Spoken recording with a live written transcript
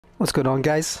What's going on,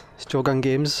 guys? It's Joe Gun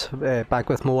Games, back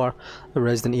with more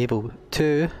Resident Evil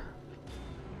 2.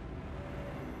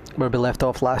 Where we left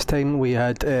off last time, we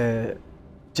had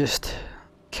just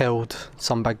killed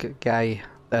some big guy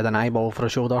that had an eyeball for a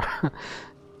shoulder.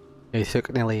 He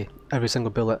took nearly every single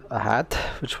bullet I had,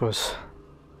 which was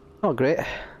not great,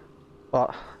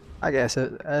 but I guess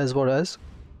it is what it is.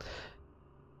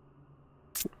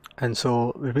 And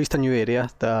so we reached a new area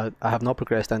that I have not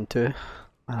progressed into,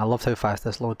 and I loved how fast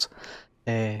this loads.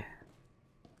 We're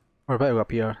about to go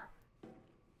up here.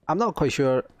 I'm not quite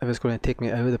sure if it's going to take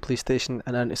me out of the police station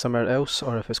and into somewhere else,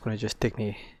 or if it's going to just take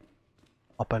me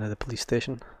up into the police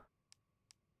station.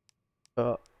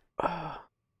 But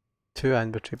two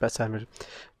inventory bits.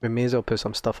 We may as well put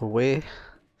some stuff away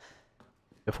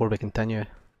before we continue.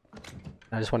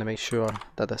 I just want to make sure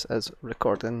that this is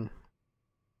recording.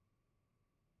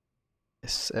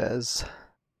 This is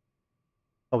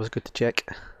always good to check.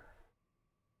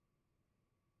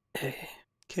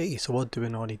 Okay, so what do we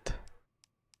not need?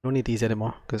 We don't need these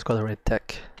anymore because it's got a red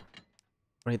tick.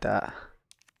 Don't need that.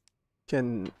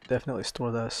 Can definitely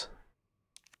store this.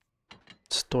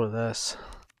 Store this.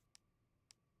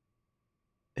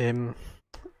 May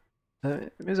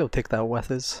as well take that with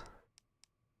us.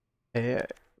 We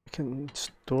can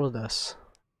store this.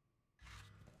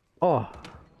 Oh,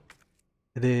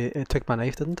 it took my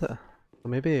knife, didn't it? So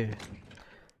maybe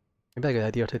a good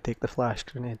idea to take the flash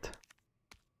grenade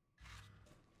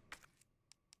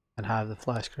and have the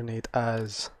flash grenade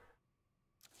as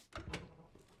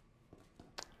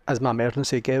my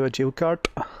emergency get out of jail card.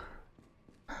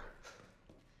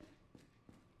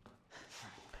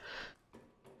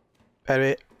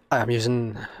 Anyway, I am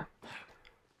using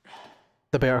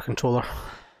the better controller.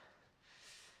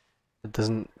 It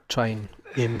doesn't try and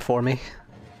aim for me.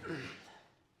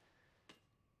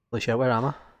 Holy shit, where am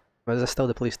I? Is this still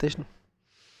the police station? I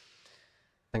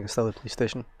think it's still the police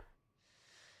station.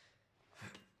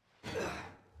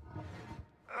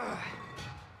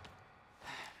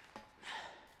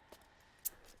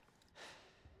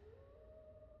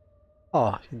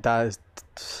 Oh, that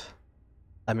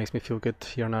makes me feel good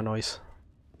hearing that noise.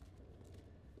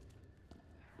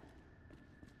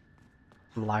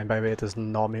 I'm lying, by the way, it does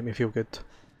not make me feel good.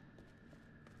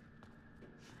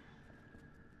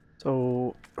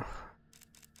 So,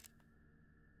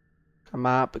 a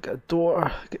map, got a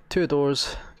door, got two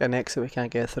doors, got an exit we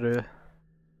can't get through.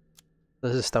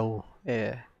 This is still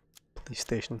a police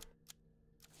station.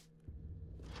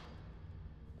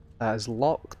 That is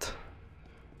locked.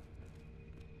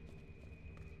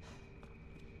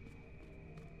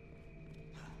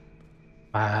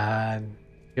 Man,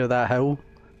 hear that howl?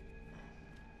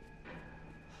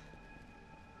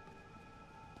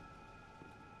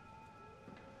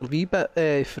 A wee bit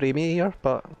framey here,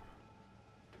 but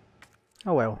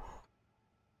oh well.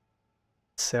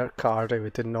 Cert card,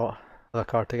 we did not have a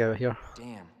card to get out here.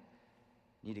 Damn.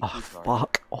 Need a key card.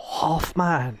 Fuck off,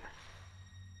 man.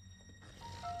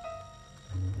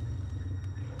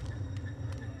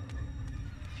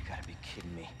 You gotta be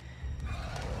kidding me.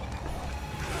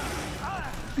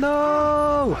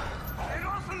 No! Get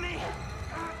off of me!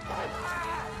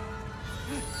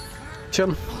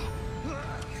 Chum.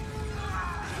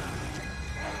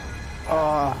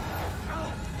 Oh.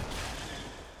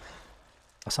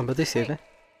 Somebody save me.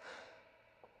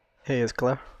 Hey, it's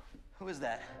Claire. Who is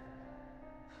that?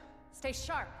 Stay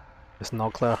sharp. It's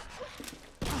not Claire.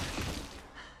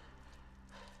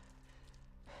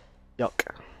 Yuck.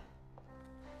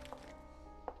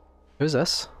 Who's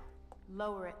this?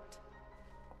 Lower it.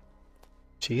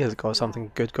 She has got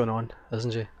something good going on,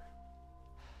 hasn't she?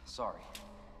 Sorry.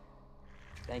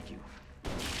 Thank you.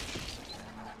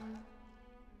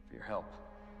 For your help.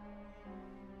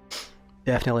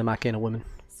 Definitely my kind of woman.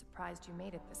 Surprised you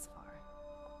made it this far.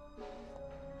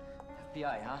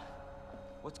 FBI, huh?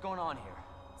 What's going on here?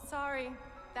 Sorry,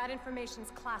 that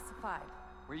information's classified.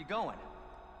 Where you going?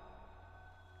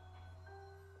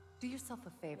 Do yourself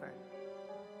a favor.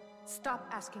 Stop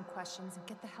asking questions and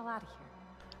get the hell out of here.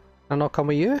 I'm not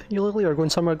coming with you? You Lily are going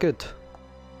somewhere good.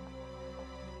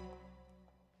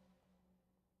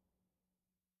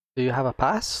 Do you have a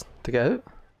pass to get out?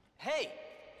 Hey!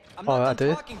 I'm Oh, I not do.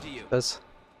 done talking to you. This.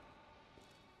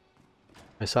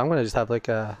 Okay, so I'm gonna just have like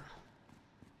a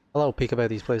little peek about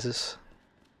these places.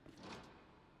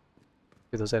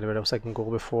 See if there's anywhere else I can go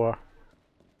before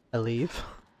I leave.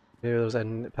 Maybe there's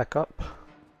anything to pick up.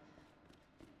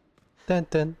 Dun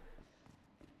dun.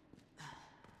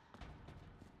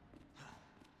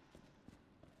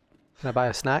 Can I buy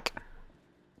a snack?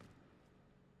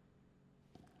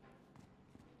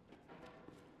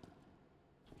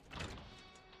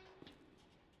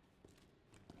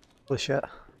 Holy shit.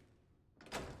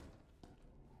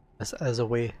 This is a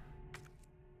way.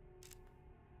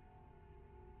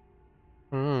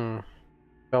 Do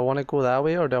I want to go that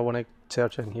way or do I want to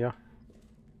search in here?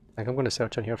 I think I'm going to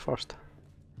search in here first.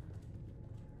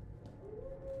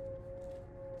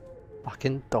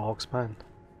 Fucking dogs, man.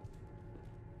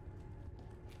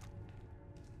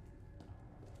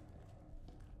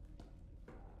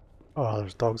 Oh,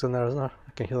 there's dogs in there, isn't there?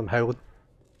 I can hear them howling.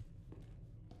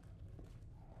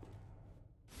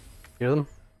 Hear them?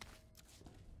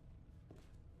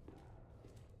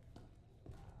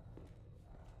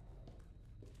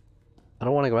 I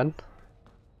don't want to go in.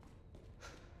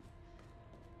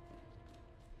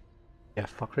 Yeah,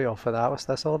 fuck right off with that. What's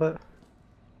this all about?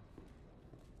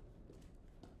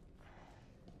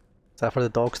 Is that for the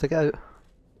dogs to get out?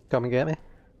 Come and get me?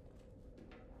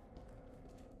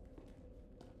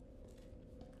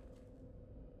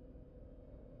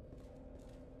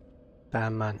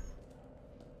 Damn, man.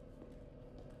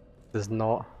 Does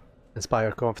not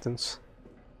inspire confidence.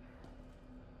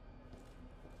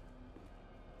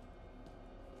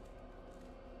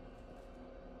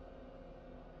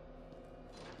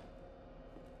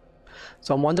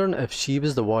 So I'm wondering if she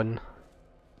was the one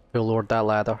who lowered that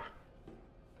ladder.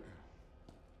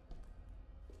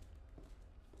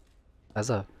 There's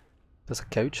a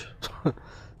couch.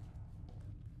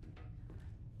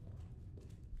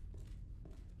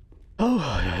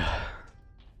 Oh yeah.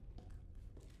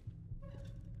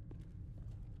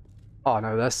 Oh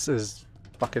no, this is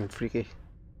fucking freaky.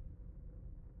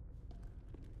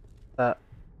 That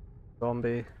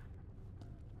zombie.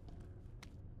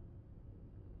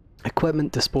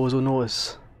 Equipment disposal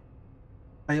notice.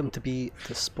 Item to be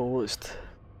disposed.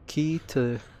 Key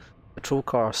to patrol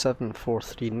car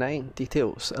 7439.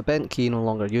 Details. A bent key no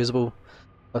longer usable.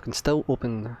 I can still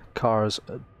open car's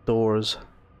doors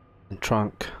and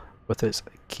trunk with its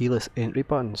keyless entry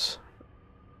buttons.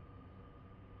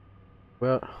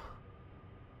 Where?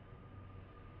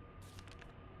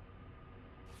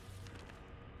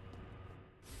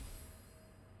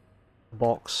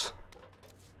 Box.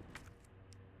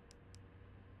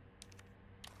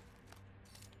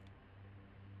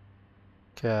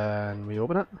 Can we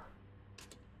open it?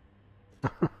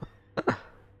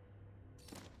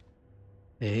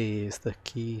 Hey, it's the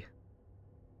key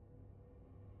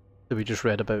that we just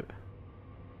read about.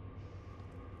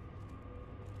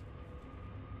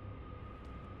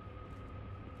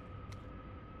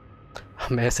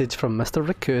 A message from Mr.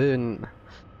 Raccoon.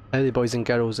 Howdy boys and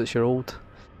girls, it's your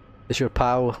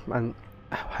pal, and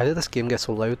how did this game get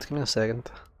so loud? Give me a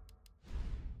second.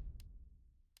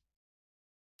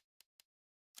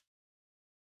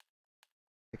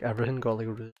 Like everything got like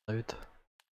really loud.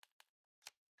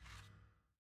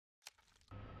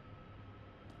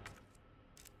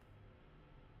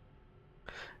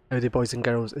 Howdy boys and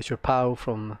girls, it's your pal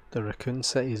from the Raccoon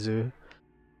City Zoo.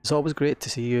 It's always great to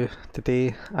see you.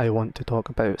 Today I want to talk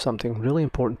about something really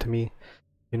important to me.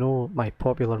 You know my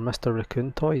popular Mr.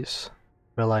 Raccoon toys?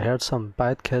 Well, I heard some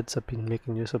bad kids have been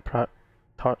making use of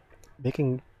have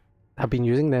been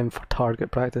using them for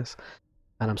target practice,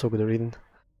 and I'm so good at reading.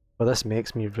 Well, this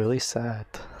makes me really sad.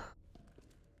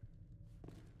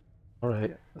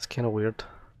 Alright, that's kinda weird.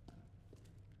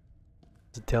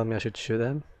 Does it tell me I should shoot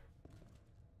him?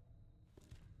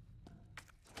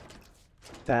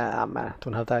 Damn, man,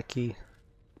 don't have that key.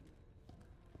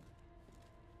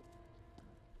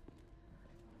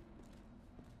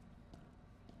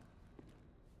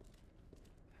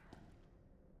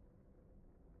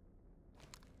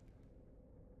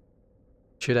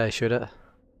 Should I shoot it? Am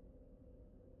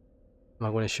I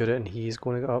going to shoot it and he's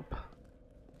going to go up?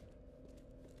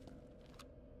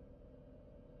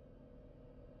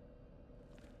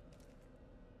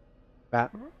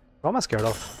 What am I scared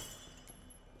of?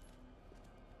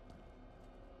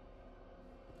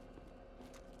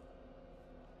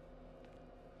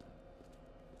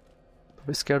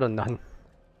 I'm scared of nothing.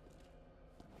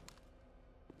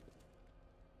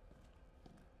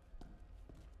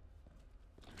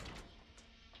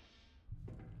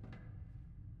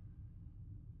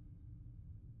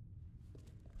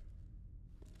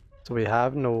 So we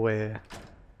have no way.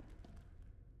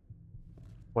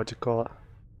 What do you call it?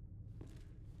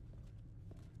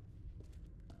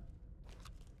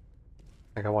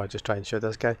 I think I want to just try and shoot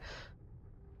this guy.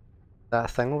 That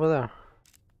thing over there?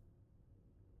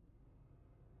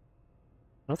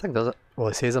 I don't think there's it. Well,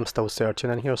 it says I'm still searching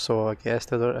in here, so I guess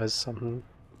that there is something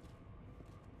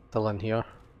still in here.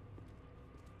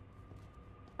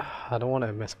 I don't want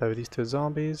to mess about with these two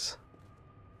zombies.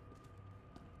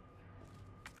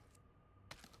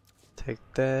 Take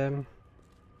them.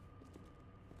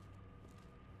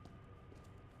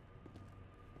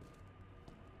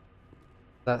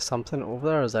 that something over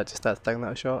there, or is that just that thing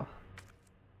that I shot?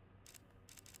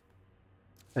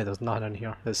 Hey, there's nothing in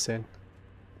here, it's saying.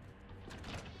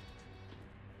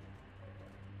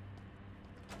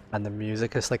 And the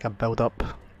music is like a build up.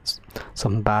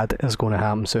 Something bad is going to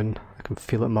happen soon. I can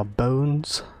feel it in my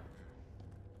bones.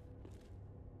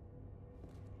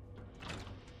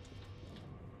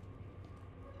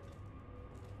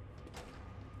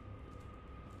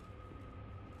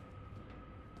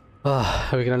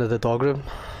 Are we going into the dog room?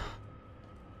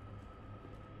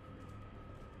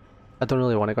 I don't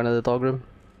really want to go into the dog room.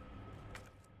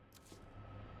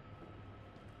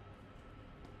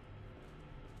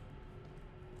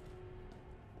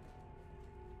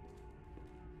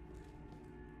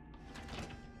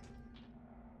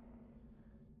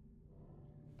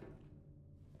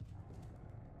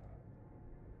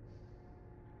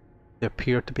 They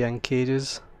appear to be in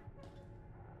cages.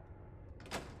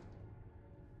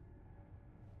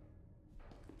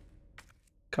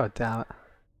 God damn it.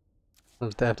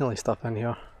 There's definitely stuff in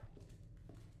here.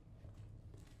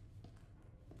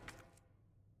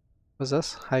 What's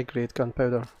this? High grade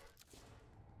gunpowder.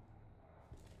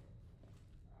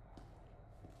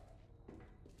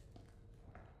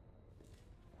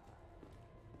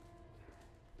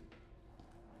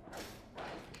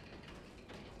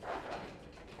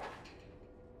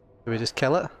 Do we just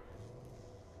kill it?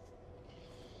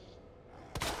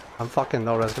 I'm fucking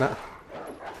not risking it.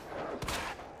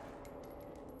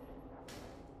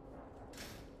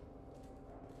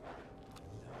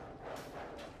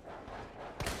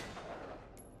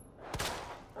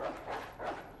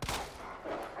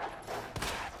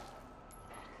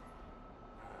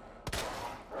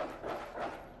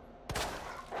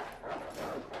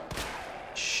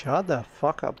 Shut the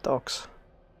fuck up, dogs.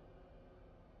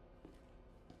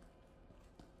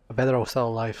 I bet they're all still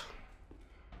alive.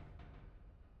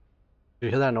 Did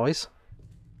you hear that noise?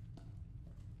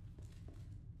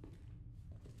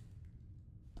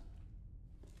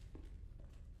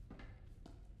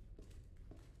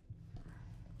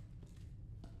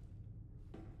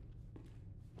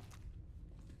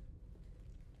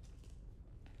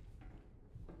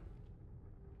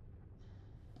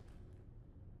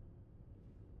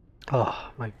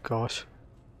 Oh my gosh.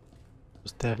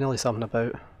 There's definitely something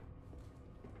about.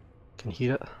 I can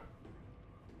hear it.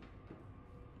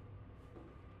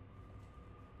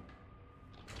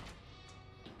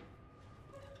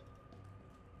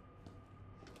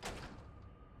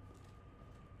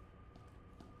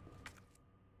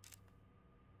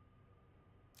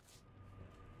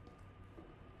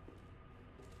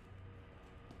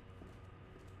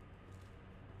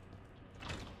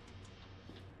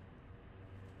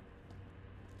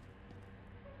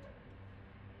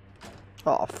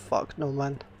 Oh fuck, no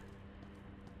man.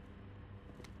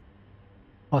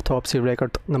 Autopsy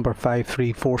record number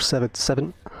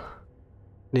 53477.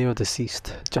 Name of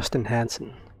deceased, Justin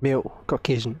Hansen. Male,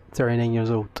 Caucasian, 39 years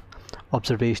old.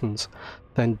 Observations,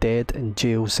 found dead in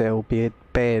jail cell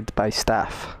bed by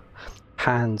staff.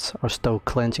 Hands are still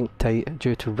clenching tight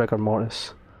due to rigor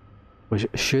mortis, which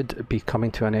should be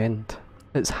coming to an end.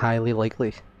 It's highly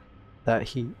likely that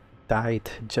he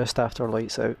died just after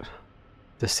lights out.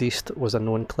 Deceased was a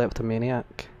known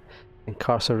kleptomaniac,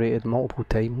 incarcerated multiple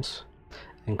times.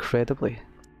 Incredibly,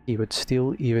 he would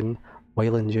steal even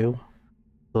while in jail,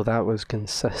 though that was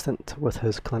consistent with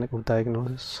his clinical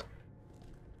diagnosis.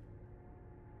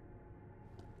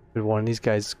 Good warning, these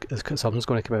guys, something's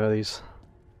going to come out of these.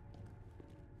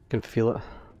 I can feel it.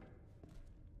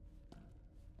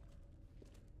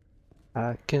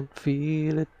 I can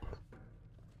feel it.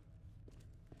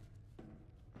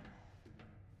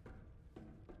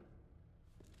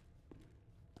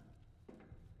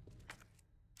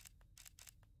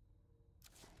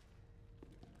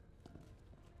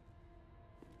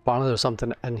 Apparently there's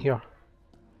something in here.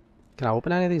 Can I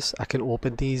open any of these? I can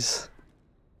open these.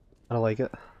 I don't like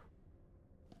it.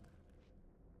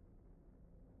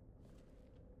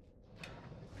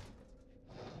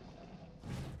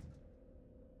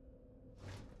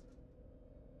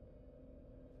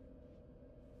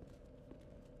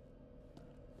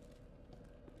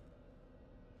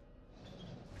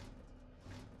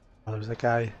 Oh, there's a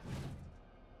guy.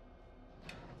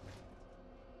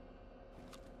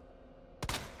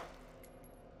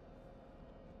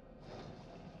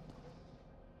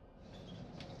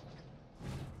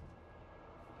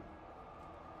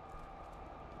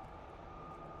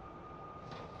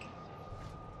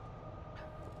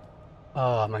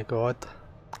 Oh my god.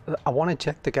 I want to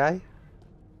check the guy.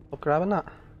 Stop grabbing that.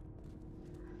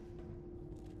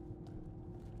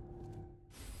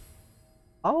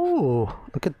 Oh,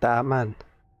 look at that, man.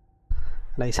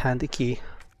 Nice handy key.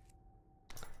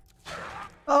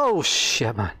 Oh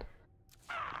shit, man.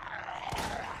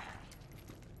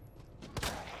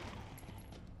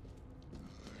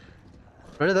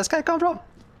 Where did this guy come from?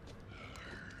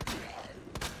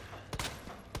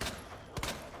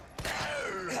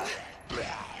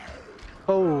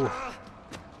 Oh.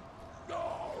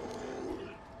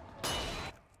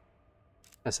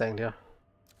 A second here.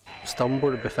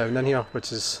 Stumble to be found in here,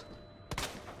 which is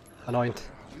annoying.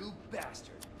 You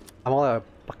bastard. I'm all out of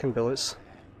fucking bullets.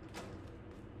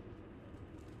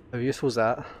 How useful is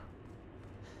that?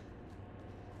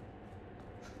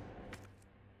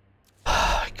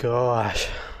 Gosh.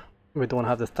 We don't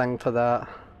have the thing for that.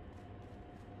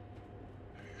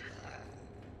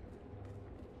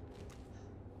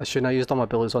 I shouldn't have used all my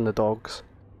bullets on the dogs.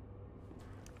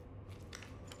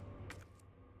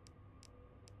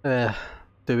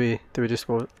 Do we just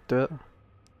go do it?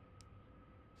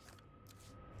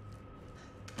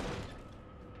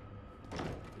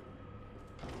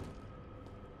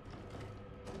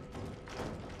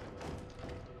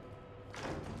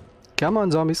 Come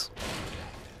on, zombies.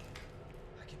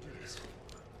 I can do this.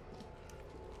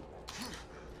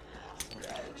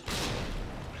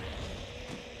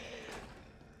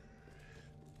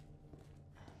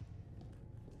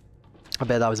 I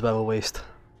bet that was a bit of a waste.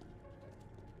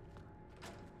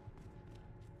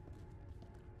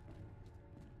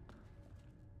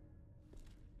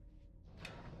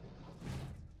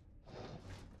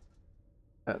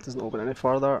 It doesn't open any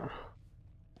further.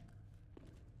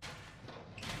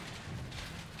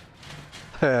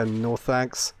 No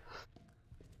thanks.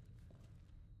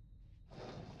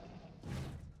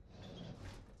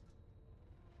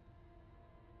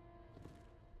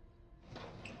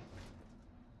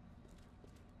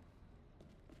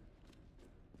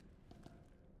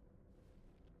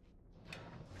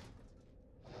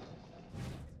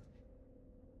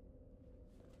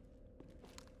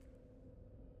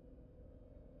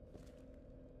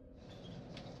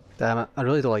 Damn it, I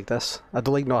really don't like this. I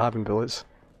don't like not having bullets.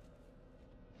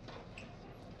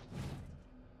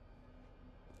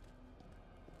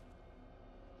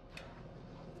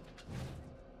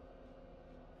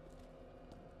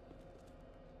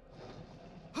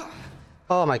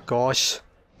 Oh my gosh.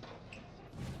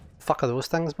 Fuck are those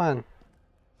things, man?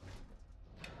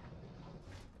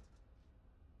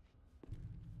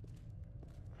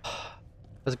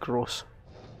 That's gross.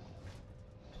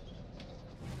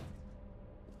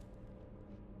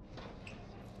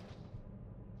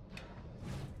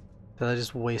 Did I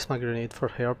just waste my grenade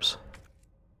for herbs?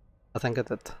 I think I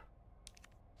did.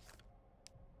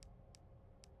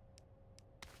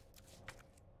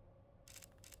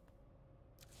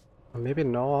 Or maybe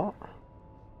not.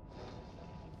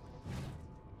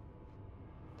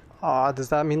 Ah, does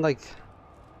that mean like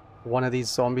one of these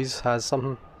zombies has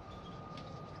something?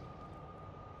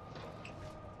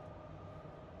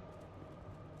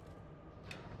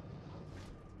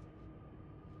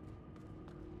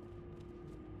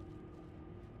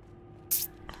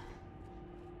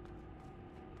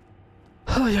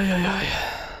 Ay, ay, ay, ay.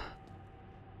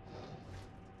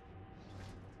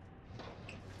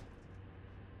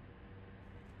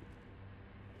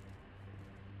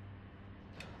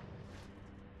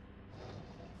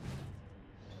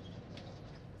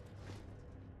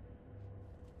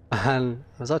 Man,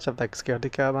 I'm such a big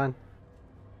scaredy cat, man.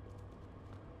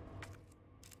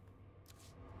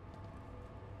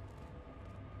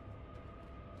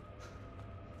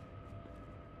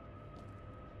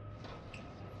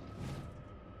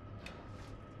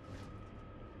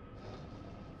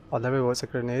 Oh, never was a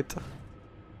grenade.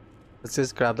 Let's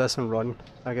just grab this and run,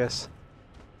 I guess.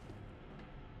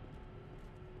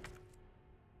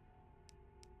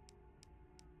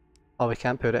 Oh, we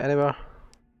can't put it anywhere.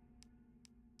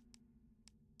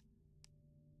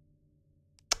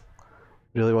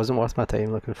 Really wasn't worth my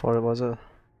time looking for it, was it?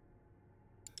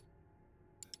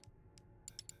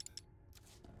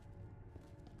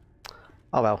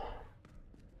 Oh well.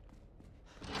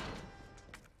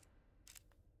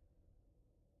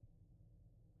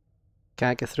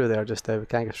 Can't get through there just now, we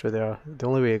can't get through there. The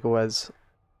only way to go is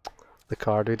the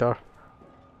card reader.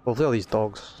 Hopefully all these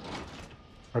dogs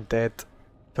are dead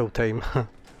full time.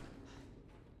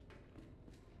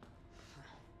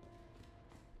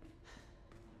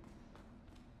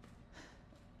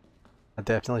 I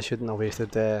definitely shouldn't have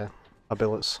wasted my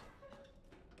bullets.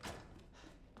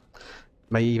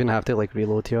 Might even have to like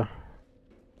reload here.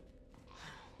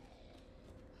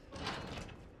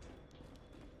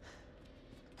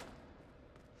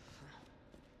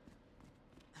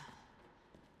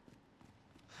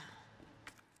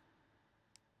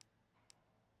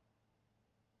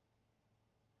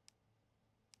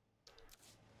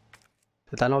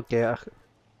 Did I not get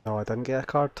No, I didn't get a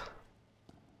card.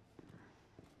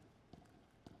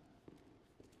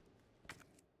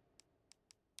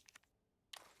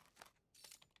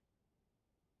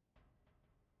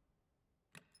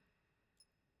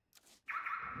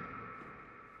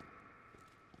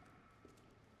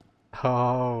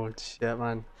 Oh shit,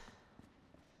 man.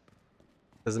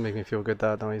 Doesn't make me feel good,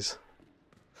 that noise.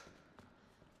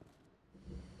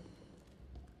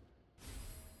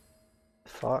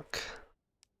 Fuck.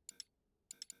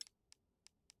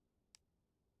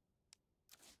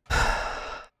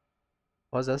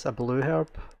 What's this? A blue herb?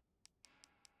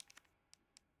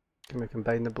 Can we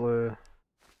combine the blue and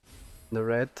the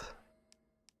red?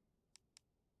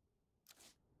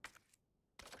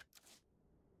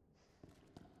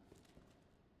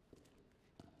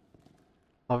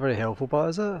 Not very helpful, but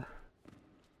is it?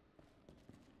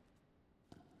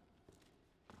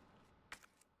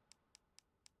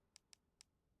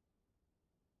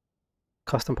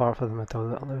 Custom part for the metal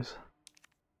that allows.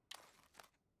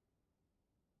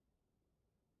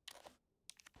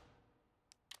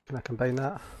 Can I combine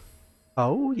that?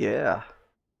 Oh yeah!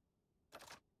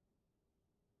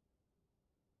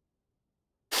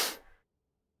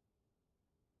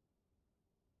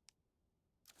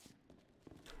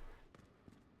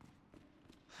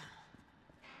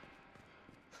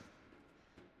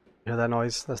 You hear that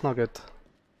noise? That's not good.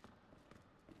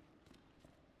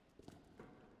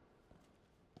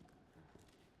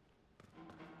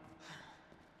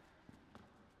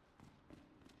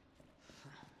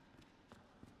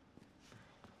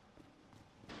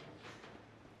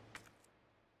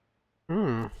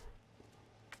 Hmm.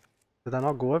 Did I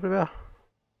not go everywhere?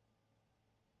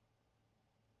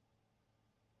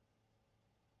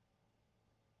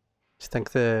 Just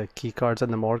think the key card's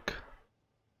in the morgue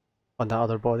on that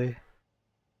other body.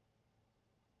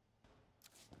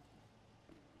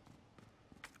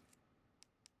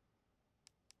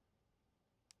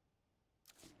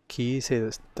 Key says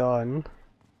it's done.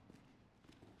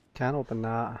 Can't open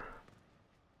that.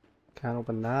 Can't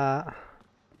open that.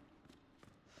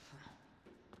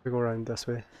 We go around this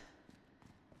way.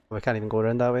 We can't even go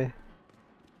around that way.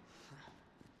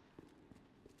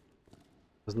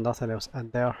 There's nothing else in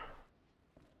there.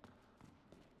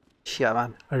 Shit,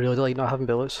 man. I really like not having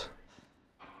bullets.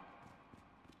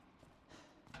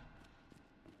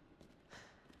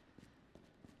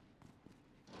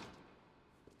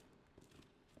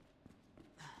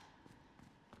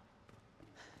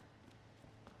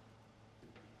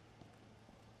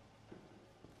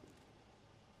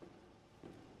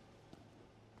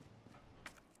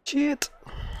 Shit!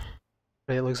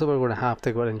 Right, it looks like we're going to have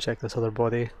to go out and check this other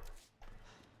body.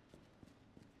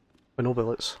 With no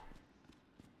bullets.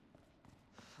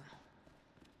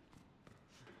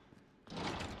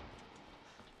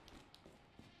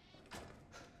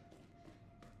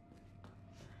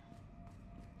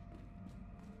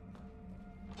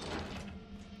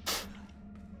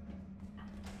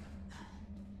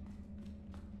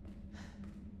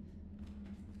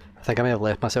 I think I may have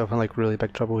left myself in like really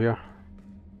big trouble here.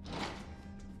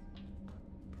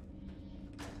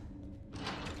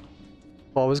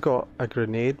 I've always got a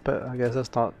grenade, but I guess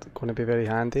that's not going to be very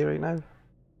handy right now.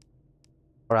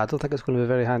 Or I don't think it's going to be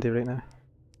very handy right now.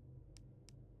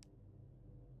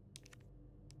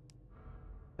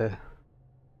 I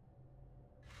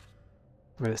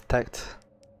mean, it's ticked.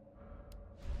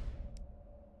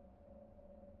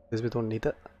 Because we don't need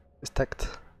it. It's ticked,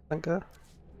 I think.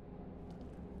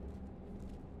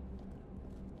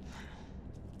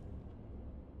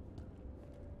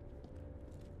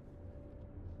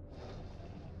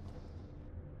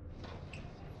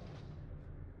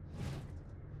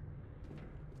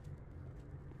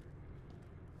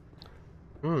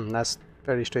 That's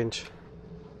very strange.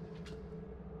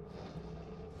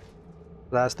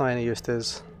 That's not any use to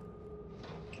us.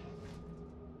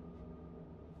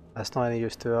 That's not any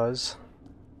use to us.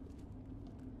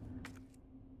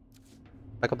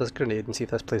 Pick up this grenade and see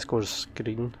if this place goes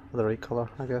green, or the right colour,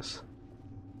 I guess.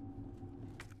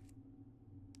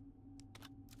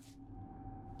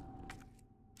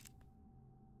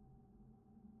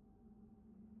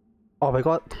 Oh, we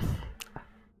got...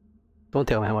 Don't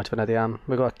tell me how much of an idiot I am.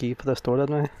 We got a key for this door,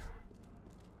 didn't we?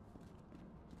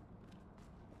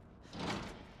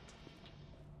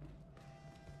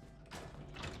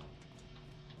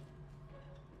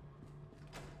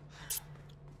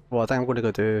 What I think I'm going to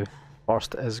go do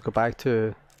first is go back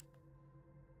to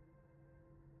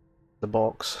the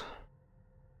box.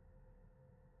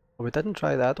 Oh, we didn't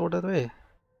try that door, did we?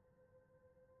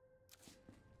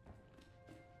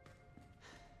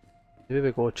 Maybe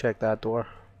we go check that door.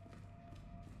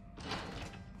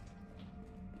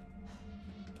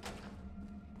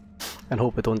 and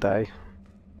hope we don't die.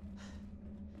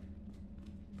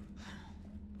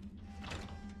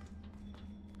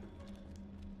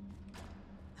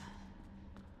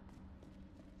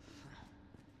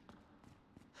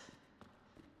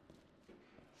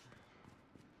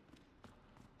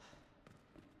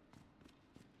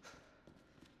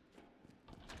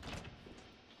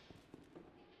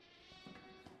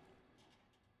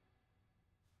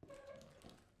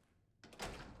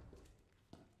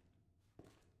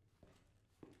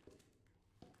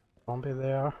 Zombie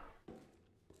there.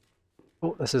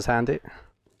 Oh, this is handy.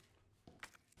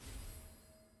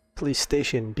 Police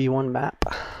station B1 map.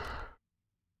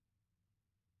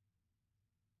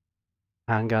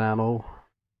 Handgun ammo.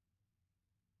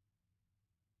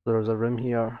 There's a room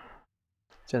here.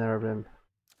 General room.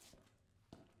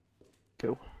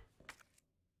 Cool.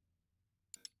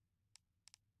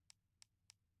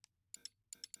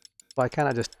 Why can't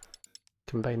I just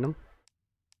combine them?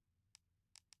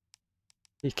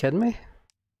 Are you kidding me?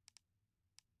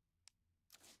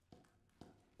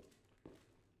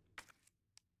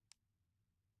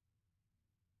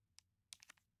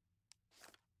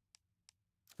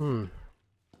 I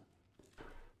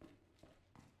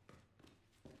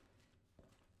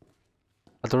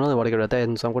don't really want to get rid of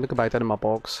that, so I'm going to go back down to my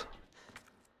box.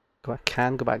 I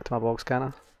can go back to my box, can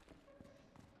I?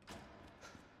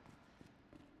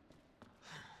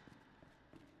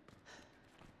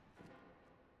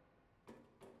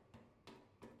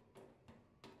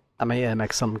 I might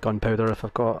mix some gunpowder if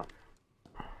I've got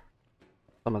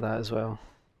some of that as well.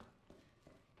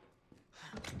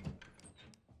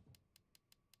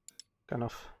 Good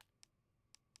enough.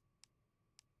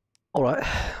 Alright,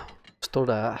 store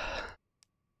that.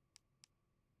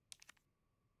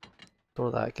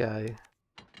 Store that guy.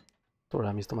 Store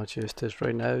him, he's not much use to us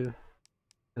right now.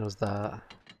 There's that.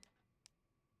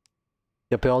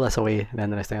 Yeah, put all this away, and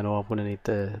then the next thing I know I'm going to need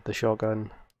the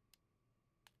shotgun.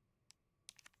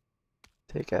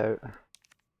 Take out.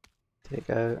 Take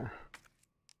out.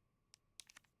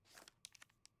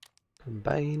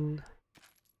 Combine.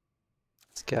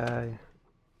 This guy.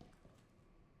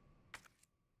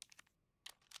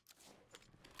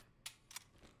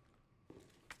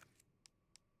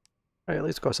 Right, at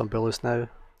least got some bullets now.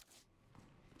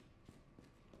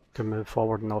 Can move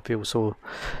forward and not feel so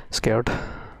scared.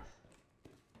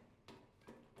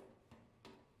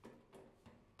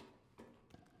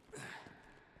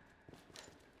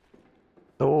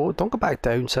 Oh, don't go back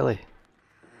down, silly.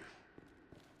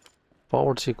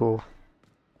 Forwards you go.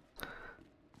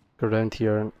 Go around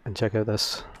here and check out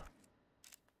this.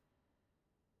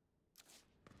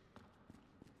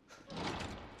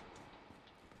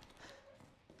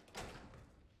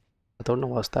 I don't know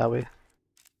what's that way.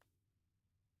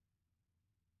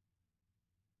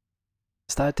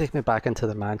 Does that take me back into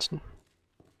the mansion?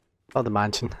 Oh, the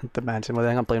mansion. The mansion. Well, I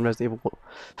think I'm playing Resident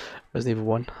Evil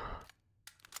 1.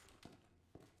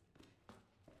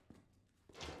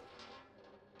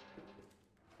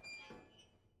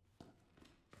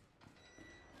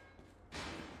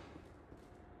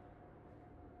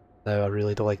 No, I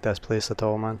really don't like this place at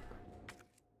all, man.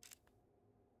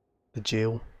 The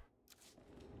jail.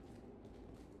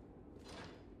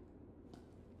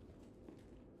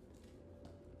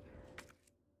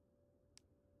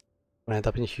 I end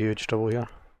up in huge trouble here.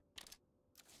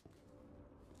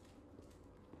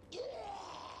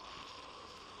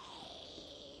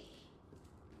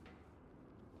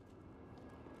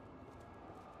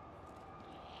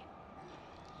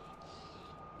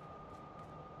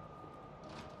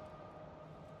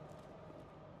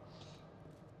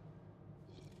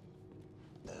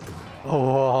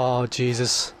 Oh,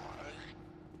 Jesus.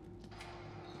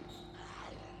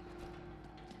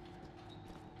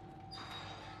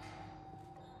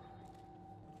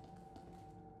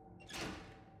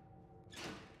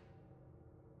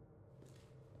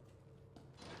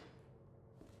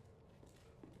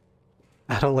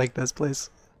 I don't like this place.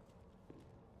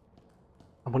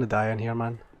 I'm gonna die in here,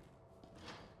 man.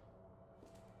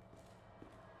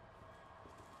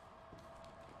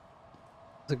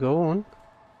 How's it going?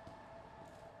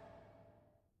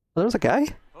 Oh, there's a guy.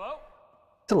 Hello?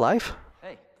 He's alive.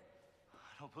 Hey.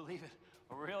 I don't believe it.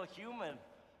 A real human.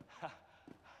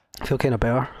 I feel kind of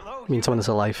better. Hello, I mean, someone that's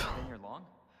alive. Been here long?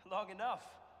 Long enough.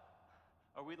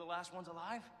 Are we the last ones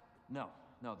alive? No,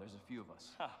 there's a few of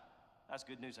us. Huh. That's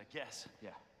good news, I guess. Yeah.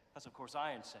 That's of course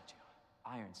Iron sent you.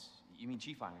 Irons. You mean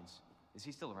Chief Irons? Is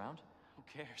he still around? Who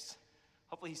cares?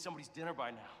 Hopefully he's somebody's dinner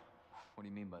by now. What do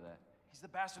you mean by that? He's the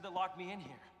bastard that locked me in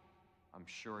here. I'm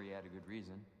sure he had a good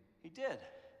reason. He did.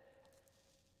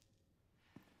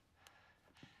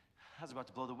 I was about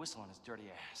to blow the whistle on his dirty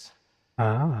ass.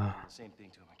 Ah. Same thing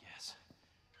to him, I guess.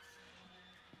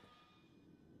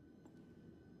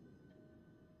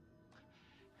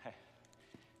 Hey,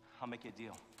 I'll make you a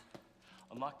deal.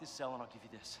 Unlock this cell and I'll give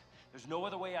you this. There's no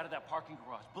other way out of that parking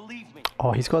garage. Believe me.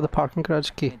 Oh, he's got the parking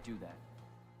garage key. Can't do that.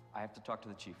 I have to talk to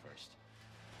the chief first.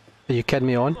 Are you kidding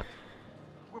me on? Look,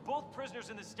 we're both prisoners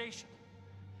in this station.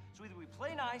 So either we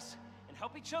play nice and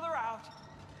help each other out,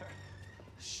 or...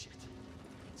 Shit.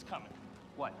 It's coming.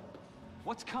 What?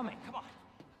 What's coming? Come on.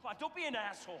 Come on, don't be an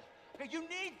asshole. Okay, you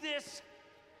need this.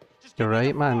 Just You're get me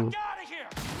right, the man. fuck out of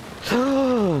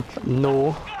here.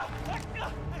 No.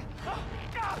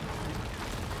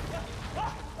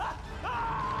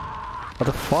 What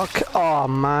the fuck? Oh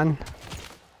man.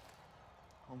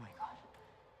 Oh my god.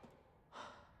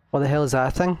 What the hell is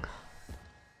that thing?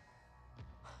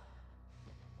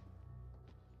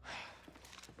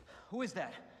 Who is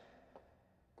that?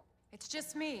 It's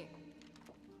just me.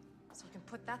 So you can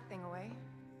put that thing away.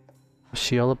 What's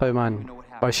she all about, man?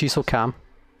 Why is she so calm?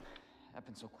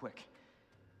 Happened so quick.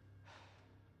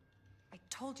 I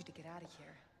told you to get out of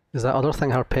here. Is that other thing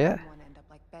her pet? You wouldn't want to end up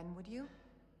like Ben, would you?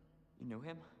 You knew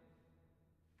him?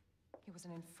 He was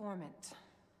an informant.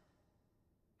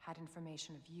 Had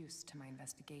information of use to my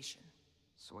investigation.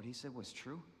 So what he said was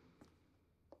true?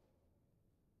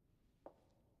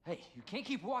 Hey, you can't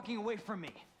keep walking away from me.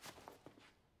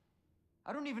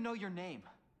 I don't even know your name.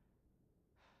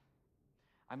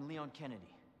 I'm Leon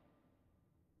Kennedy.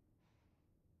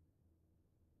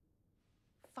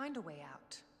 Find a way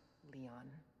out,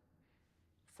 Leon.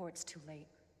 Before it's too late.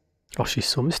 Oh, she's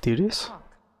so mysterious. Punk.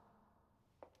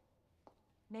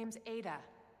 Name's Ada.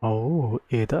 Oh,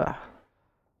 Ada.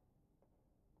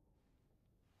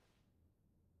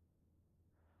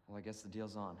 Well, I guess the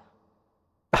deal's on.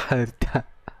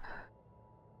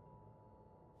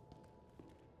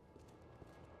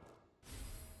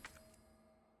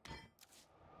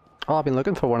 Oh, I've been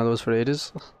looking for one of those for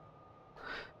ages.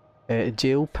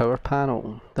 Jail power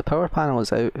panel. The power panel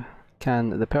is out.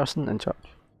 Can the person in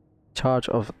charge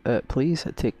of it please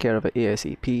take care of it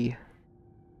ASAP?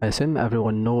 I assume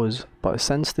everyone knows, but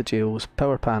since the jail's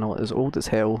power panel is old as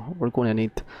hell, we're going to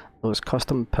need those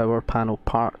custom power panel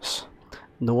parts.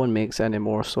 No one makes any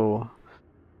more, so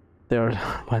there.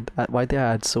 Why they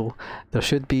add so? There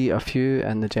should be a few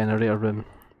in the generator room.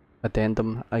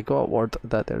 Addendum. I got word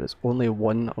that there is only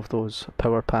one of those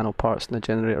power panel parts in the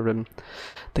generator room.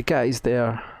 The guy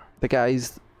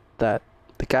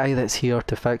that's here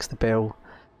to fix the bell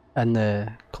in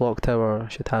the clock tower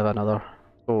should have another.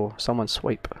 So someone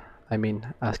swipe. I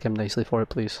mean, ask him nicely for it,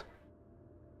 please.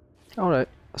 Alright,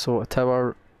 so a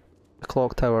tower, the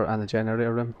clock tower and the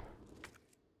generator room.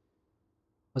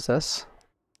 What's this?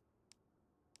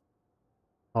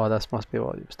 Oh, this must be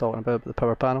what he was talking about, the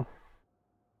power panel.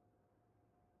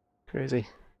 Crazy.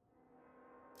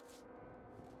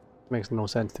 Makes no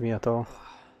sense to me at all.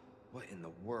 What in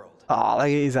the world? Oh, look at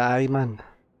his eye, man.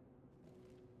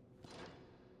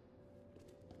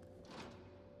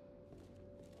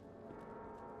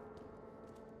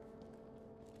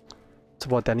 So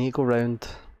what, I need to go round.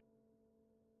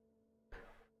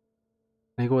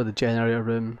 I need to go to the generator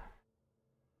room.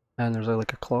 And there's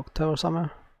like a clock tower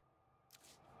somewhere.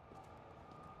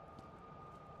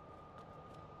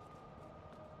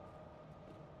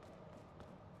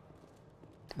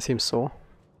 It seems so.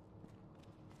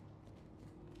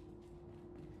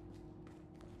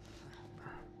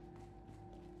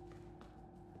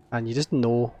 And you just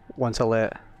know once I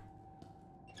let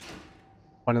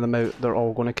one of them out, they're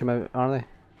all going to come out, aren't they?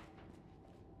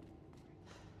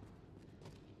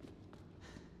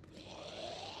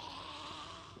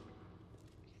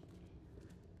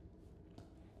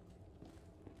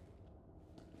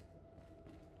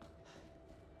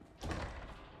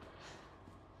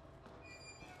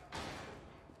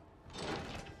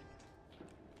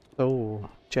 Oh,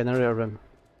 generator room.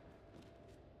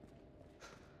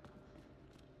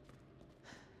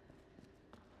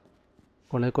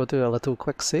 Gonna go do a little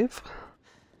quick save.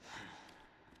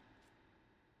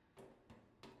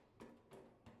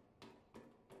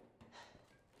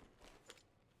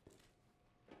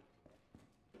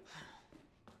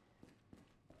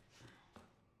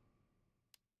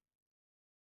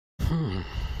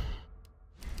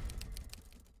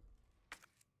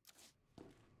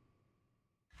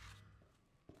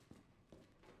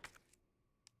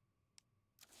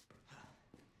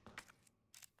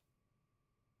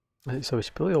 Right, so we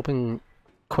should probably open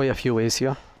quite a few ways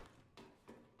here.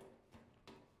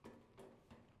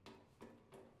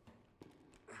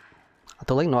 I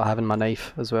don't like not having my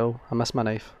knife as well. I miss my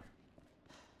knife.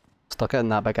 Stuck it in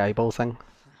that big eyeball thing.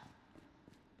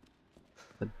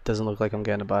 It doesn't look like I'm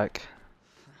getting it back.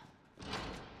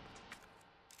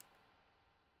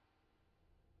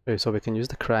 Okay, so we can use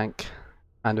the crank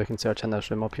and we can search in this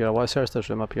room up here. I want to search this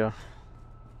room up here.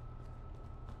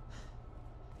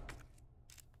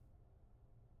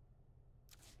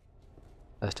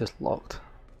 It's just locked.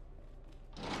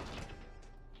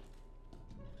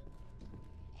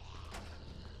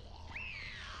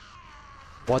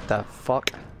 What the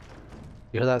fuck?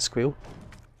 You hear that squeal?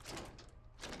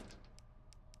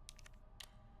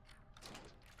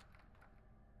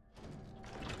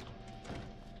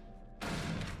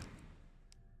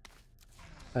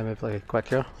 I move like quick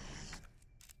here.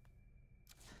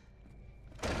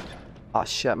 Oh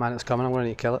shit man, it's coming, I'm gonna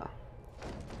need to kill it.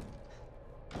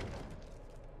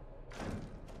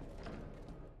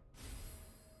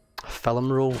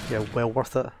 Film roll, yeah, well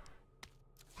worth it.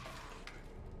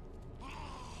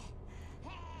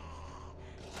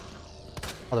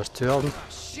 Oh, there's two of them.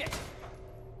 Shit!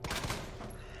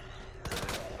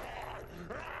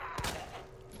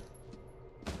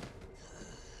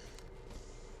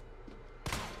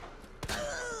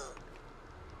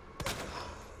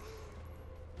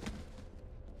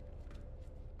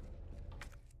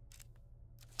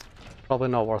 Probably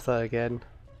not worth it again.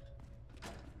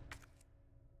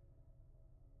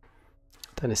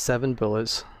 Down to 7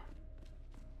 bullets.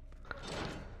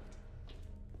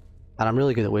 And I'm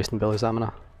really good at wasting bullets,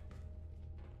 ammo.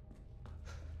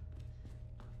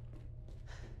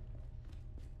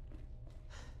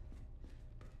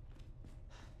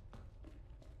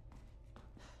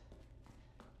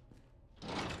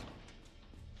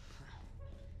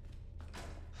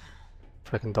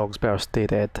 Freaking dogs better stay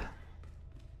dead.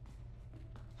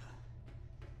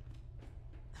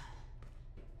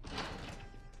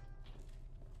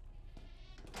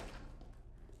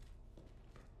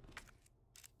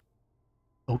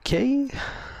 Okay.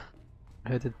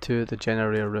 Headed to the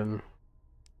generator room.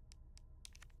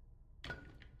 At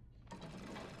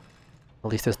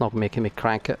least it's not making me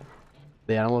crank it.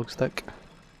 The analog stick.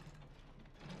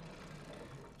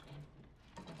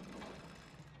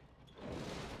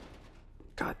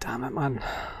 God damn it, man.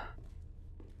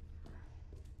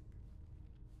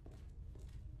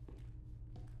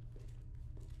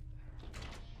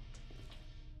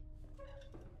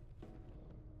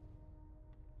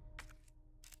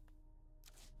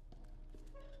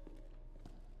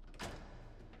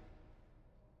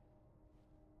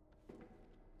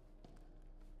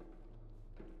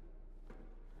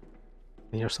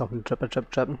 Can you hear something dripping?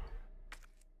 Can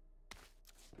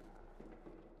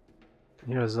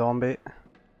you hear a zombie?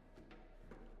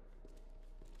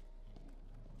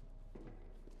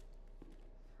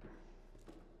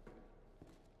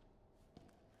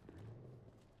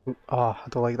 Oh, I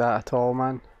don't like that at all,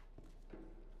 man.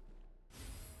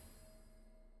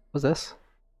 What's this?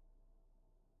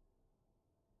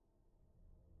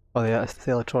 Oh yeah, it's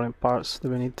the electronic parts that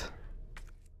we need.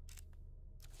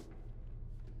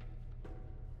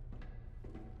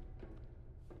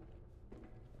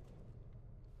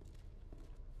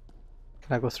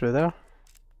 Can I go through there?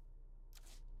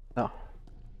 No.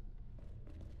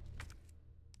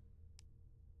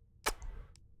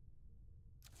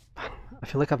 I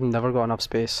feel like I've never got enough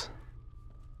space.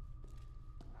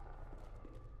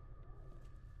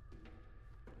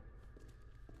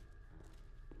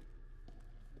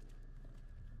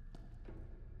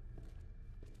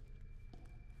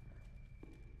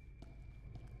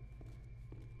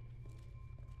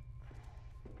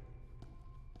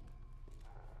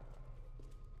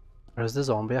 Where's the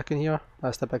zombie I can hear?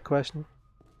 That's the big question.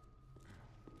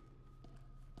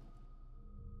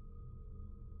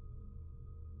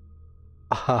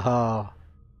 Ah,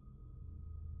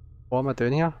 what am I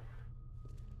doing here?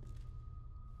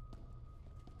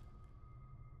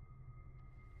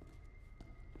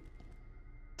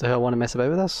 Do I want to mess about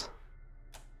with this?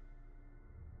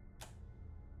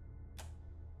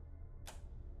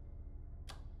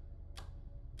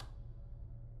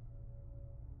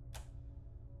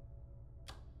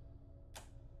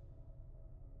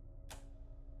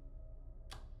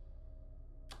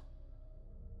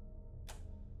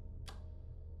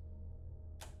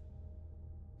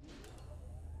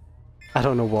 I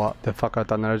don't know what the fuck I've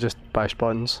done there, I just bash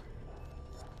buttons.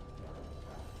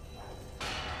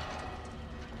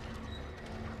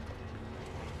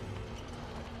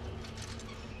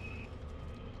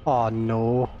 Oh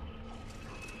no.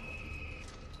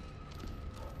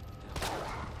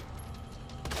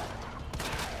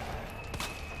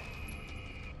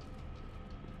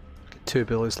 Two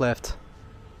bullets left.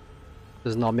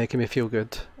 This is not making me feel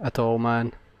good at all,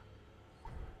 man.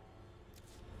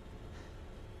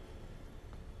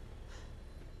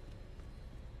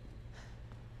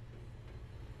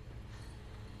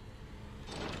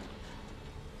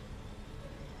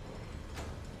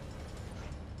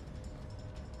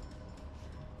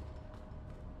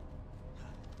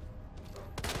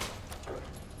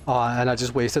 Oh, and I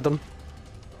just wasted them.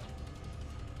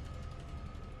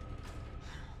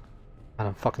 And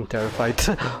I'm fucking terrified.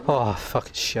 Oh,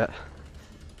 fucking shit.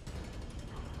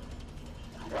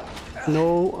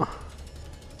 No.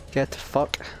 Get the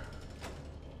fuck.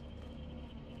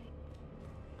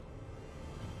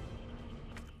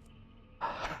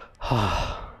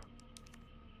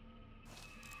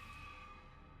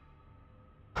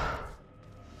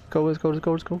 Go, let's go, let's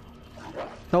go, let's go.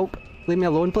 Nope. Leave me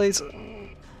alone, please.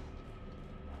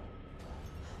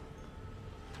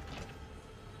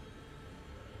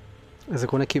 Is it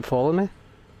going to keep following me?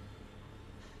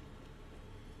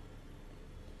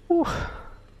 Ooh.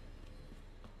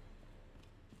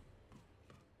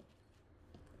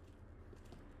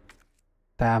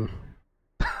 Damn.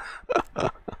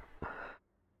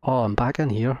 Oh, I'm back in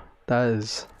here. That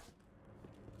is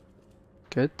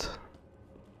good.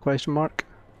 Question mark.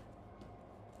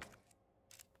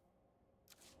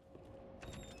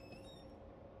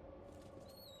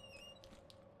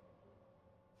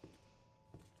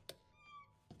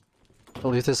 At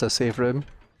least it's a safe room.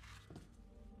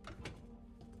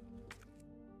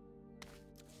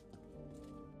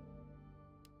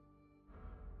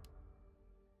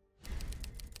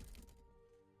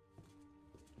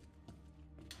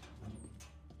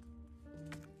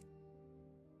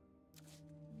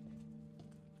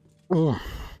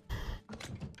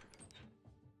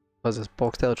 What's this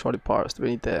boxed electronic parts? Do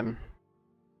we need them?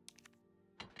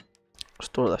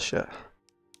 Store that shit.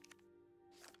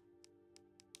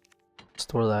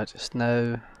 Store that just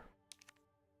now.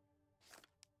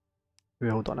 We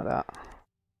hold on to that.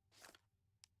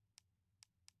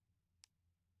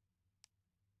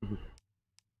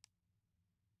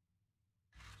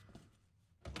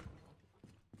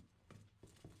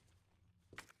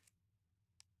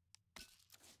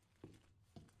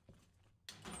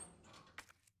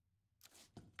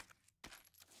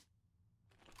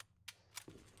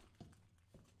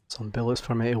 Some bullets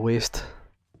for me to waste.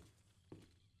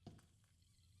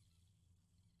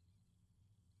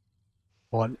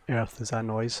 What on earth is that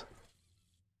noise?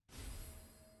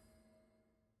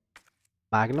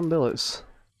 Magnum bullets?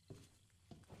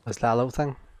 Is that a little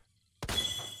thing?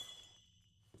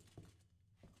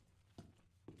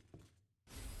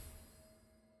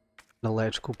 An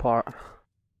electrical part.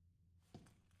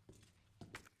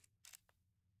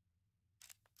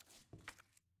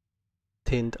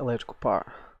 Tained electrical part.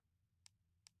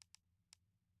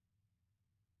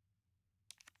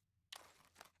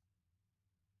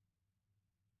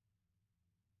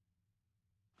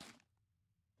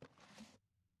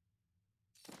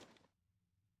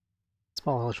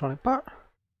 Small electronic part.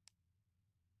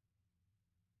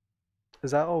 Is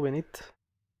that all we need?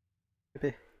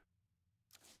 Maybe.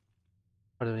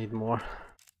 Or do we need more?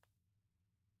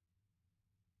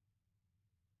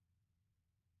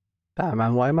 Damn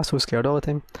man, why am I so scared all the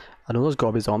time? I know there's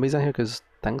gotta be zombies in here because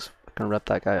things fucking rip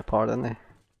that guy apart, didn't they?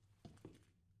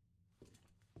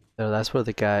 There, that's where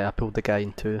I pulled the guy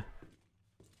into.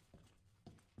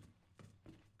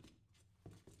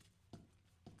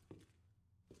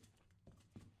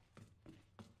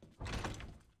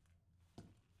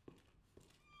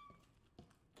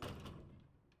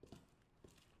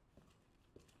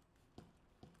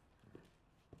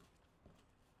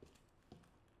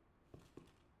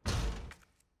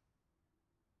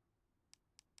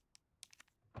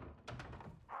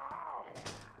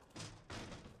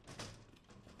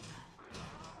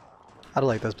 I don't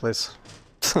like this place.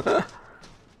 There's a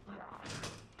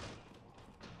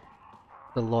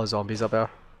lot of zombies up there.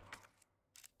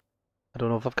 I don't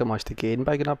know if I've got much to gain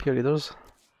by getting up here either.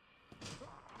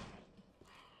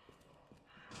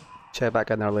 Check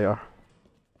back in there later.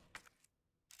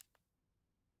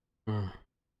 I'm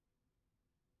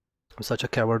such a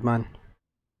coward, man.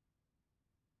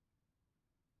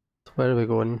 So where are we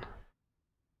going?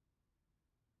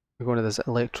 We're going to this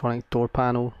electronic door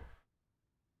panel.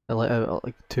 They let out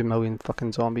like 2 million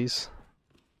fucking zombies.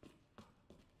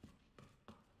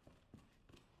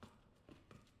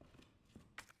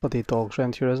 Bloody dogs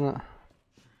around here, isn't it?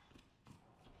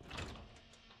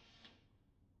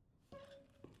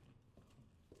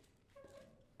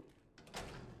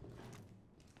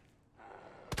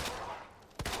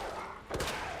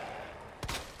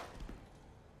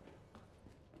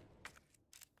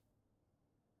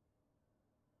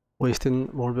 Wasting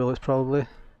more bullets probably.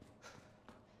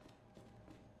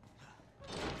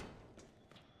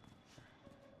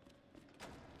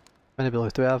 How many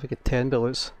bullets do we have? We get 10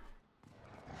 bullets.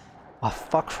 Oh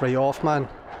fuck right off, man.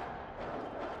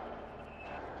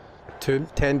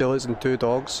 10 bullets and 2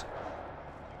 dogs.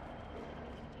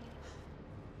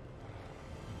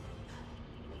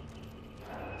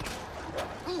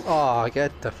 Oh,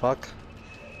 get the fuck.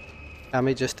 Can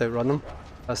we just outrun them?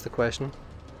 That's the question.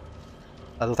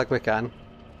 I don't think we can.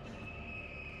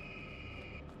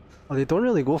 Well, they don't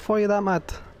really go for you that mad.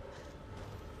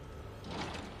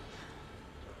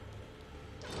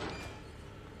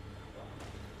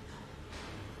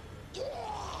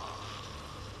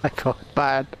 I got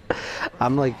bad.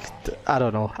 I'm like, I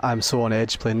don't know. I'm so on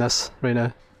edge playing this right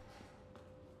now.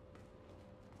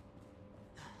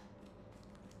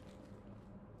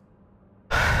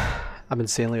 I'm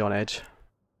insanely on edge.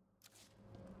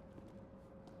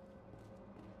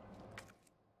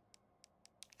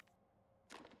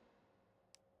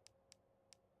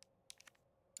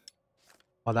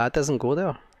 Oh, that doesn't go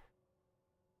there.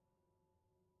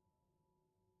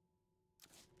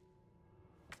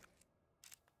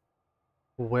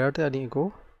 Where do I need to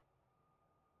go?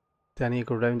 Do I need to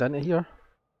go round into here?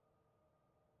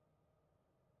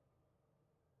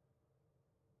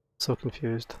 So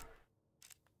confused.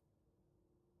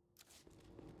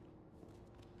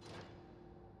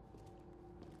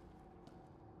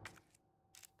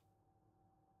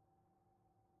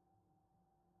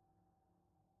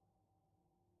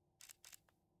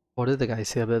 What did the guy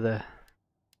say about the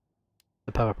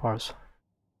power parts?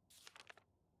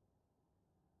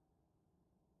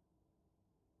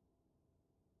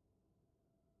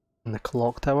 And the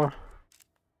clock tower?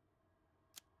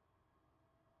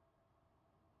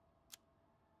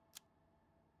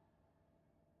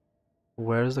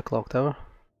 Where is the clock tower?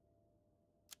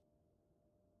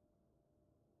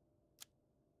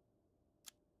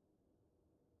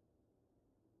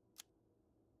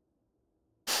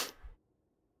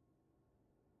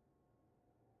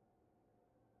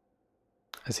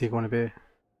 Is he going to be?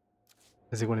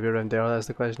 Is he going to be around there? That's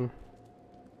the question.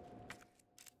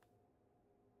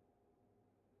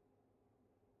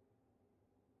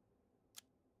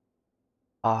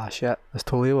 Ah shit, there's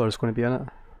totally where it's going to be in it.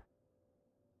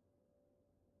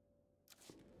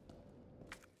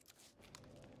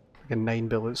 Like 9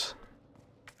 bullets.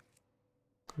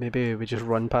 Maybe we just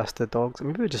run past the dogs.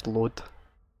 Maybe we just load.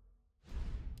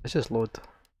 Let's just load.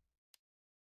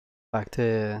 Back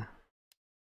to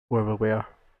where we were.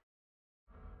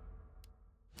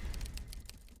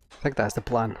 I think that's the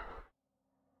plan.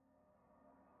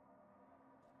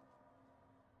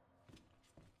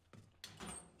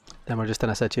 Then we're just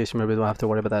in a situation where we don't have to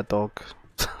worry about that dog.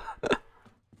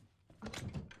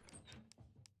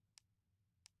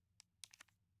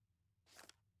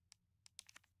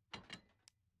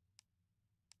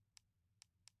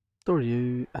 Store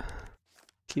you.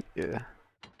 Keep you.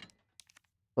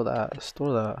 Store that.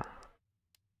 Store that.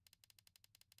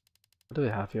 What do we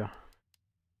have here?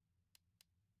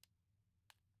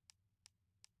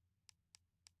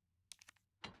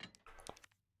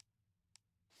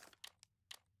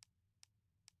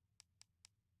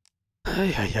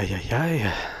 Ay, ay, ay, ay,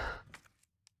 ay.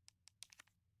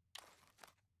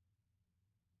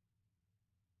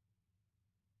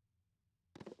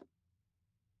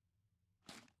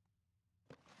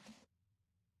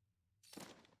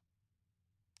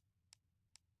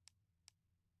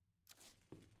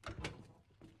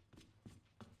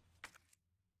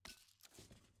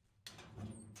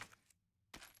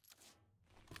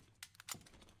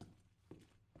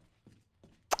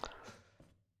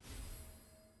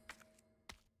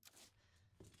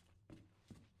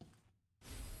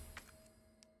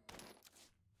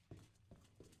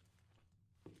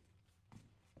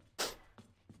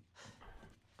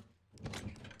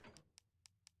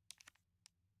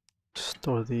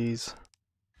 Store these.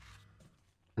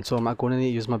 And so am I going to need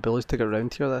to use my abilities to get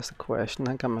around here? That's the question.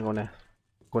 I think I'm gonna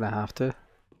have to.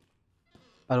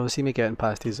 I don't see me getting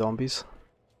past these zombies.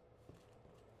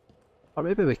 Or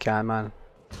maybe we can, man.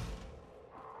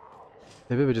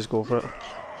 Maybe we just go for it.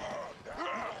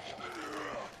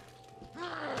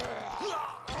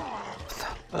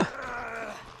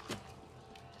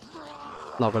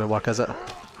 Not gonna work, is it?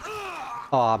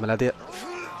 Oh, I'm an idiot.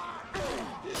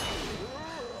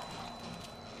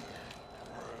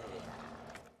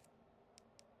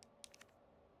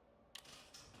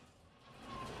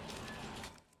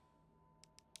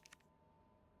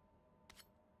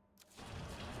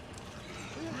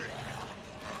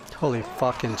 Holy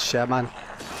fucking shit, man.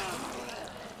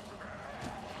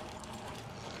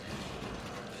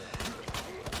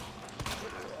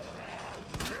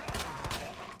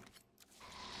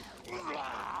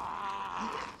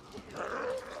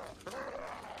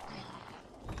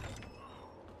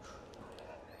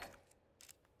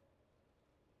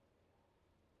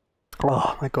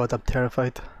 Oh my god, I'm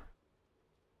terrified.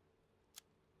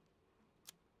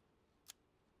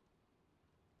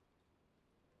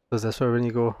 Is this where we need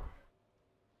to go?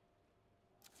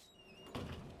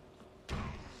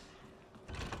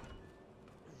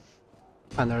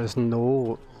 And there is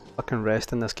no fucking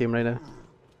rest in this game right now.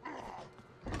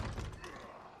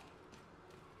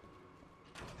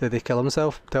 Did he kill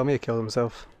himself? Tell me he killed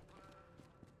himself.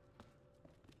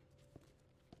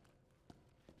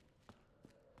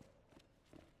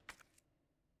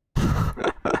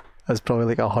 That's probably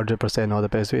like 100% not the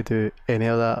best way to do any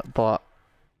of that, but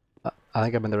I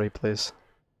think I'm in the right place.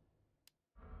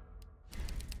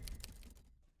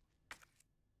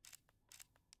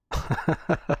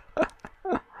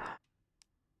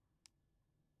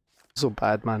 So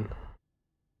bad, man.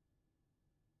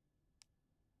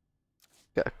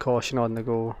 Get a caution on the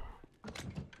go.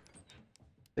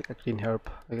 Take a green herb,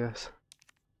 I guess.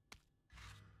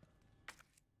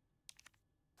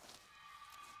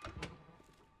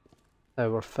 Now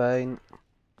we're fine.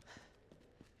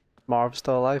 Marv's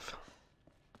still alive.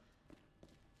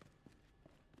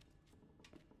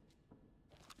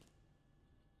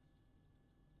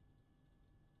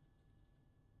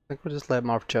 I think we'll just let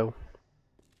Marv chill.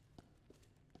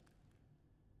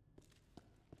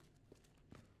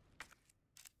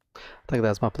 I think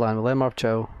that's my plan. We'll let Marv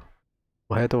chill.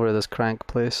 We'll head over to this crank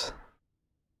place.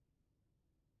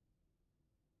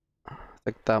 I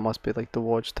think that must be like the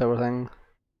watchtower thing.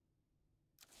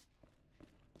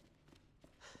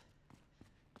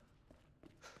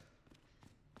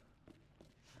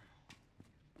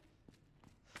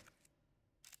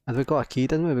 And we got a key,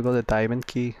 didn't we? We got a diamond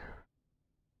key.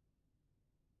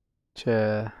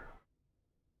 Which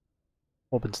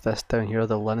opens this down here,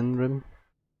 the linen room.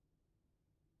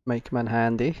 Might come in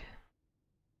handy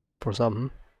for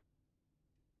something.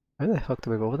 How the fuck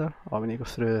do we go over there? Oh, we need to go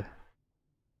through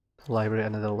the library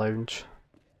into the lounge.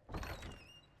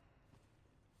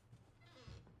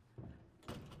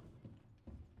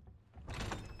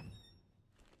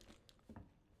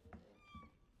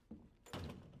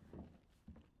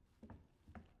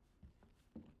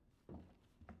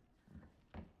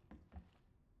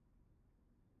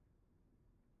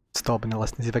 Stopping to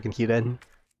listen to see if I can hear in.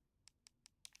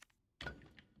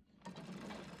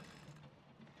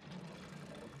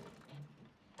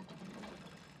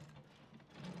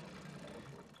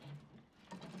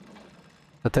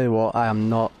 I tell you what, I am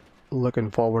not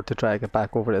looking forward to try to get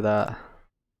back over to that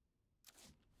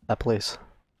place.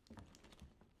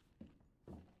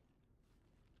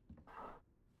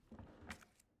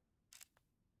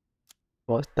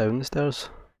 What's down the stairs?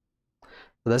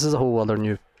 So this is a whole other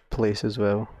new place as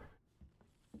well.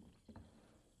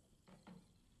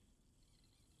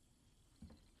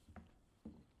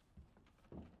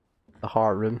 The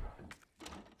heart room.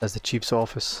 That's the chief's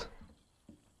office.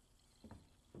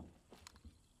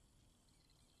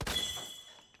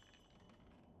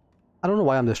 I don't know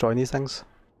why I'm destroying these things,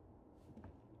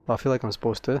 but I feel like I'm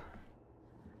supposed to.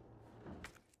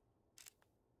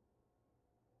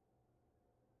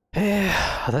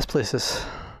 This place is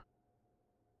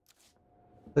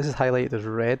highlighted as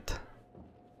red.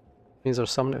 Means there's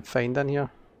something to find in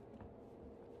here.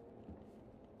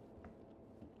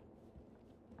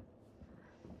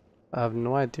 I have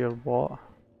no idea what.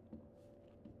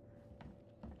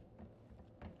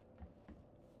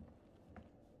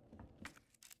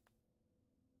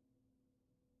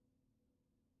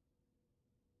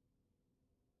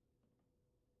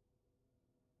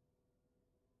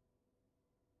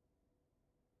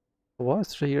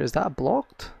 What's through here? Is that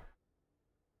blocked?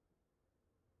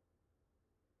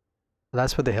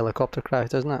 That's where the helicopter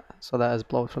crashed, isn't it? So that is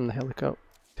blocked from the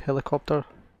helicopter,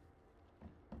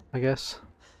 I guess.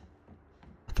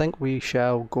 I think we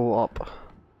shall go up.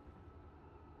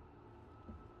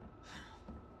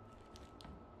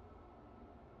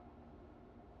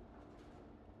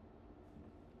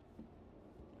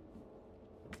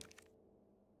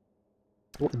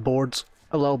 The boards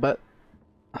a little bit.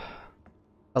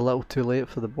 A little too late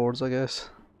for the boards, I guess.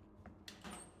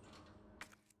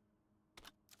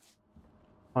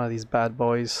 One of these bad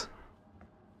boys.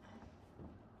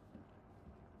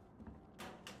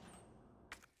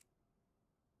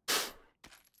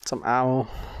 Some ammo.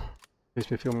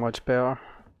 Makes me feel much better.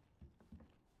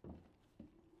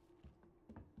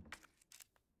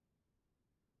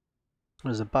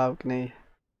 There's a balcony.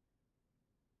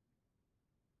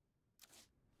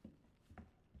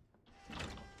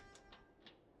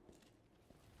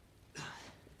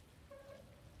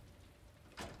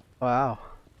 Wow.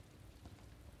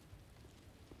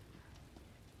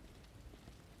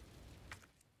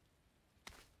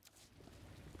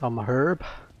 A herb.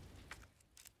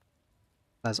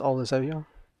 That's all this out here.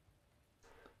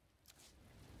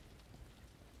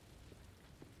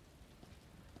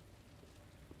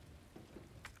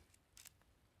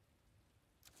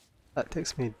 That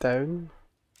takes me down.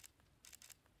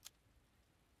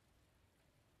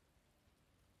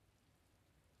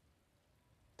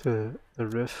 to the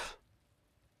roof.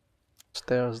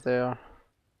 Stairs there.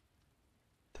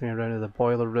 Turning around to the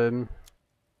boiler room.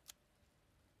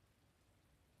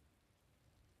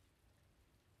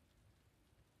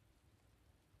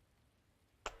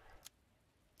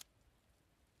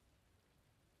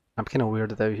 I'm kind of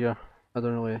weirded out here. I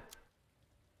don't really...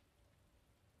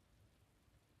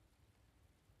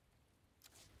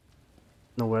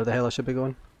 know where the hell I should be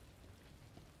going.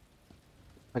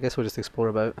 I guess we'll just explore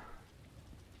about.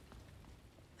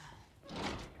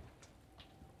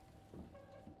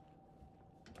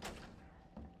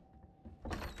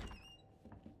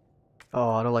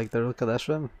 Oh, I don't like the look of this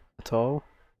room at all.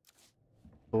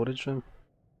 Storage room.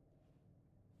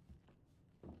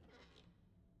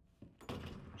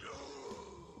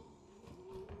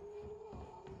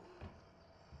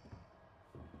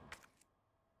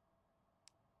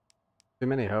 Too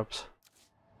many herbs.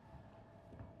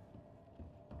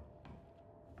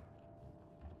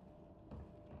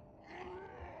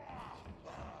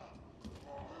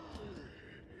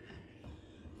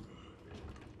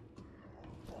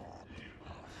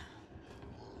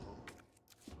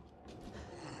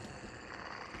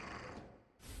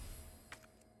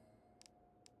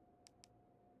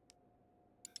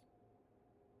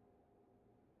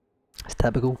 It's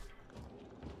typical.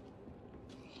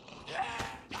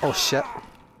 Oh shit.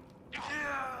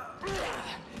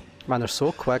 Man, they're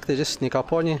so quick, they just sneak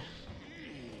up on you.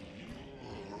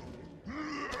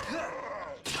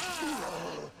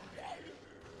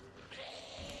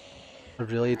 I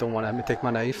really don't want him to take my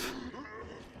knife.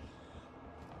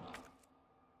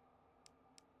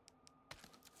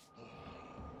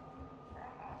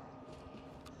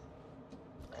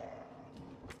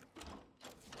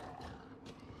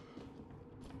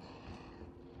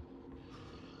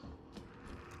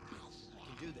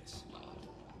 Do this.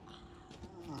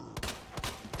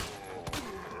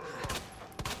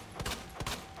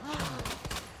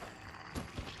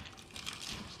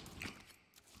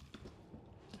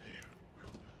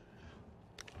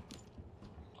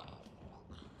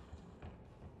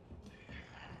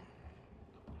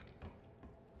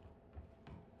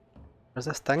 Where's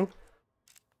this thing?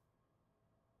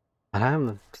 And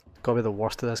I'm gotta be the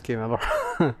worst at this game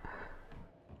ever.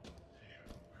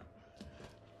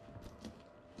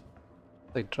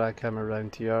 Like drag him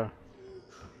around here.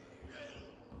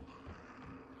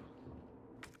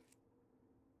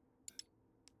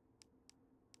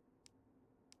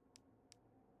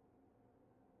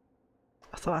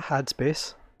 I thought I had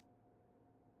space.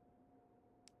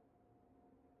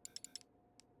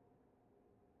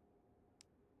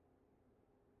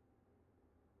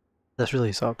 This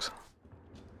really sucks.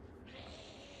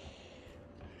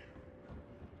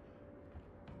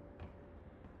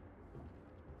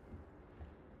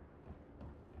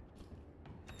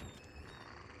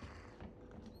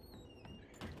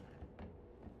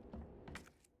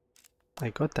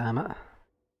 Like, god damn it.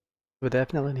 We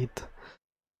definitely need... I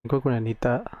think we're gonna need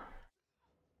that.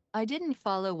 I didn't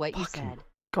follow what you Fucking said.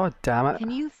 god damn it.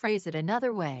 Can you phrase it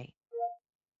another way?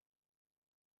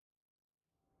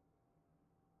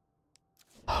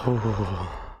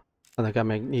 I think I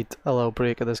might need a little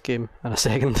break of this game in a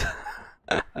second.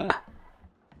 I'm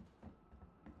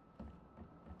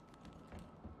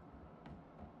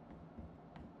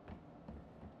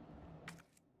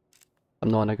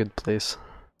not in a good place.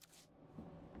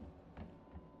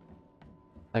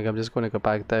 I think I'm just going to go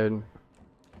back down,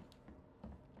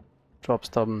 drop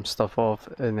some stuff off,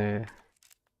 and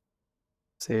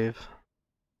save.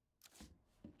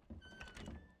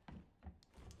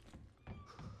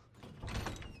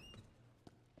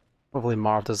 Hopefully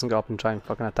Marv doesn't go up and try and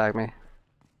fucking attack me.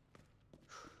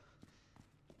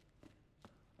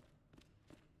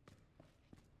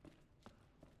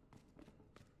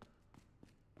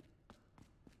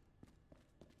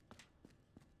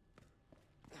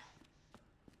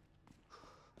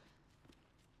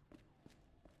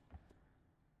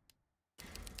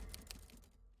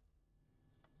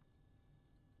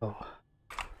 Oh,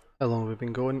 how long have we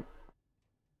been going?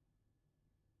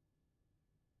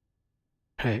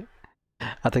 Right,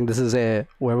 I think this is where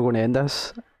we're going to end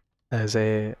this. Is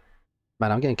man,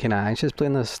 I'm getting kind of anxious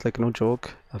playing this. Like, no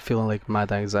joke. I'm feeling like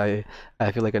mad anxiety.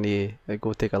 I feel like I need to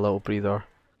go take a little breather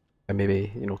and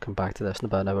maybe, you know, come back to this in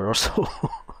about an hour or so.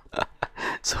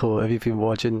 So if you've been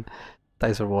watching,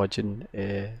 thanks for watching.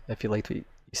 If you liked what you've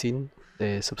seen,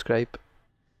 subscribe.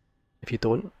 If you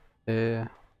don't, let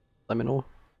me know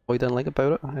what you didn't like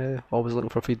about it. Always looking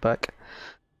for feedback.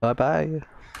 Bye bye.